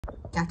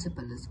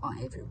Caterpillars are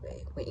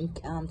everywhere. We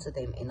encounter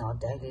them in our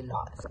daily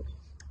life,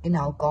 in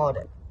our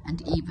garden,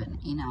 and even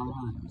in our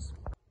homes.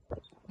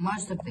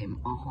 Most of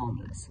them are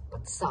harmless,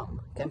 but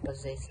some can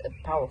possess a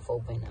powerful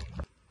venom.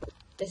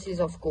 This is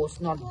of course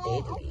not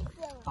deadly,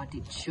 but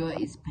it sure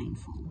is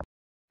painful.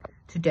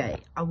 Today,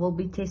 I will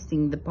be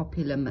testing the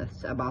popular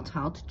myths about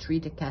how to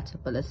treat a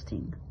caterpillar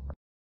sting.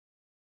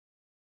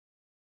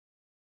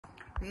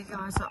 Okay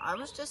guys, so I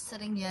was just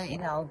sitting here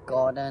in our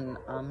garden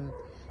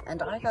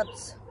and I got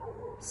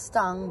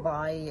stung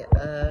by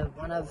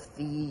one of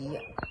the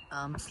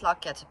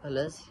slug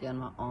caterpillars here on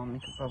my arm.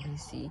 You can probably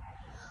see.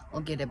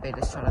 I'll get a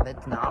better shot of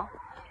it now.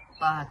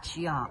 But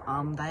yeah,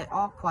 they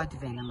are quite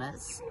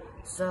venomous,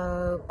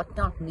 so but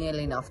not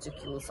nearly enough to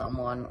kill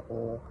someone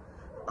or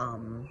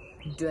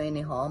do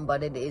any harm,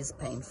 but it is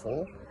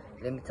painful,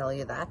 let me tell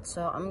you that.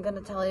 So I'm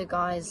gonna tell you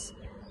guys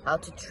how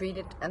to treat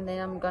it, and then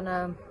I'm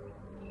gonna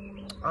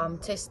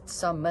test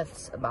some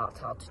myths about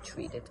how to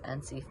treat it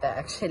and see if they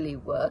actually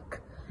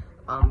work.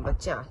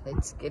 But yeah,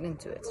 let's get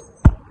into it.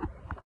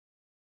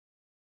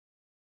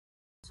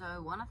 So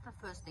one of the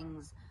first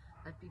things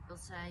that people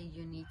say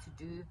you need to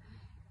do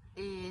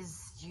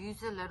is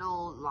use a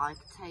little like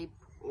tape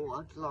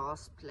or a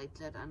glass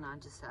platelet, and I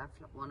just have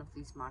one of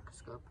these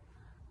microscope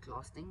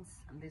glass things,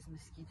 and there's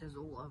mosquitoes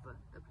all over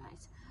the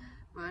place.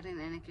 But in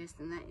any case,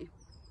 then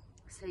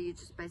so you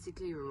just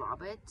basically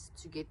rub it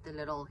to get the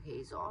little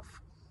hairs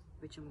off,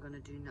 which I'm gonna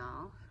do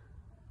now.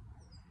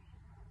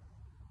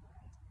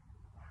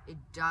 It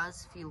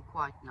does feel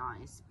quite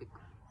nice,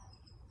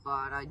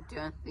 but I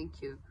don't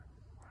think you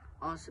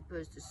are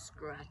supposed to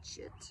scratch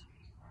it.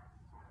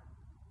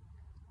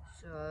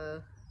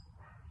 So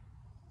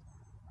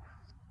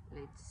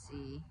let's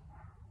see.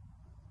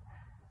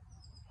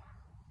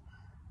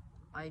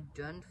 I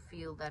don't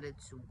feel that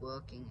it's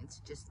working, it's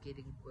just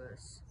getting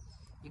worse.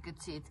 You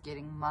could see it's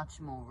getting much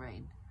more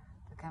red.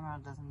 The camera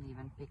doesn't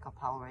even pick up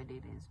how red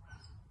it is,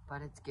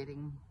 but it's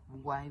getting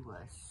way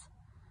worse.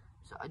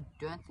 So I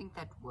don't think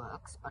that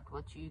works, but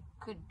what you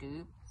could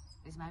do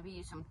is maybe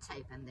use some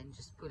tape and then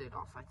just pull it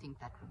off. I think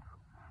that would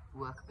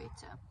work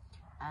better.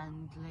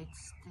 And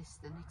let's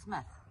test the next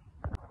myth.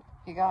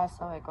 Okay guys,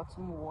 so I got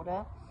some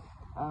water,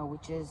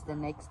 which is the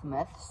next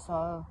myth.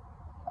 So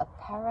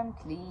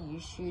apparently you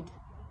should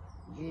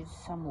use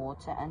some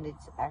water, and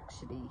it's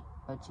actually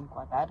hurting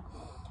quite bad.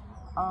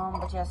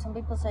 But yeah, some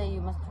people say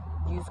you must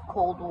use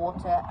cold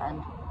water,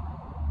 and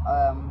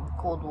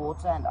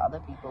other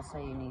people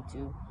say you need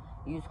to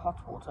use hot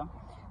water.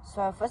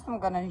 So first I'm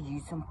gonna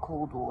use some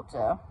cold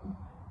water.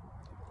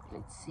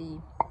 Let's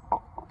see,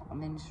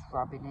 and then just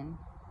rub it in.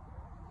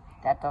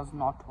 That does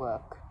not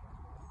work.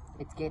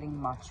 It's getting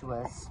much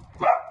worse.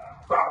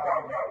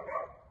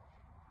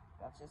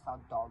 That's just our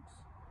dogs.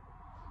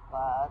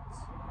 But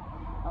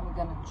I'm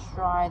gonna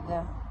try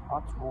the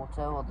hot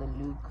water or the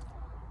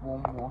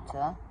lukewarm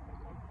water.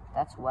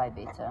 That's way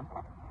better.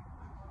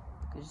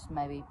 Could just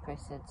maybe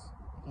press it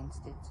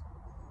against it.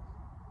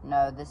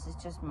 No, this is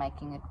just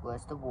making it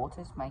worse. The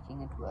water is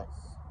making it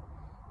worse.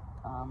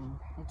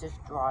 It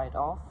just dried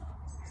off.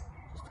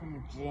 Just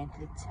gonna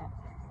gently tap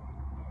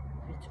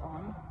it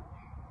on.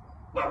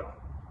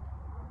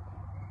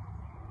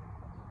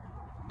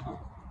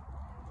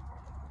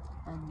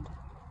 And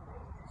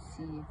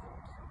see if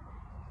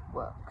it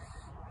works.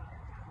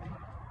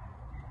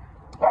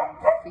 I'm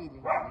not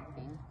feeling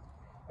anything.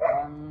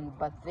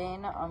 But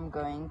then I'm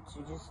going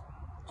to just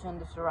turn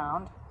this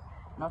around.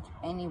 Not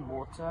any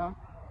water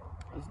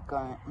is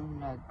going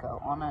to go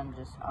on, and I'm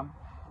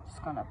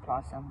just going to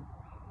apply some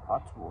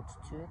hot water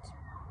to it.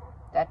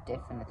 That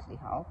definitely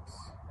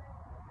helps.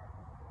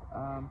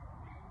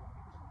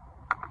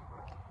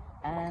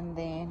 And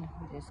then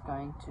we're just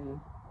going to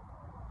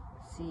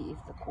see if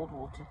the cold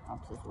water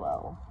helps as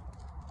well.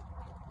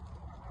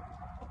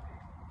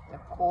 The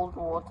cold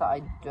water,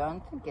 I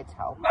don't think it's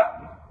helping.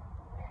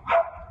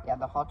 Yeah,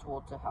 the hot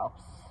water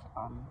helps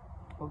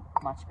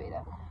much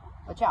better.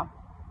 But yeah.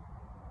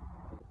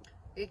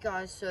 Okay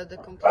guys, so the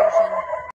conclusion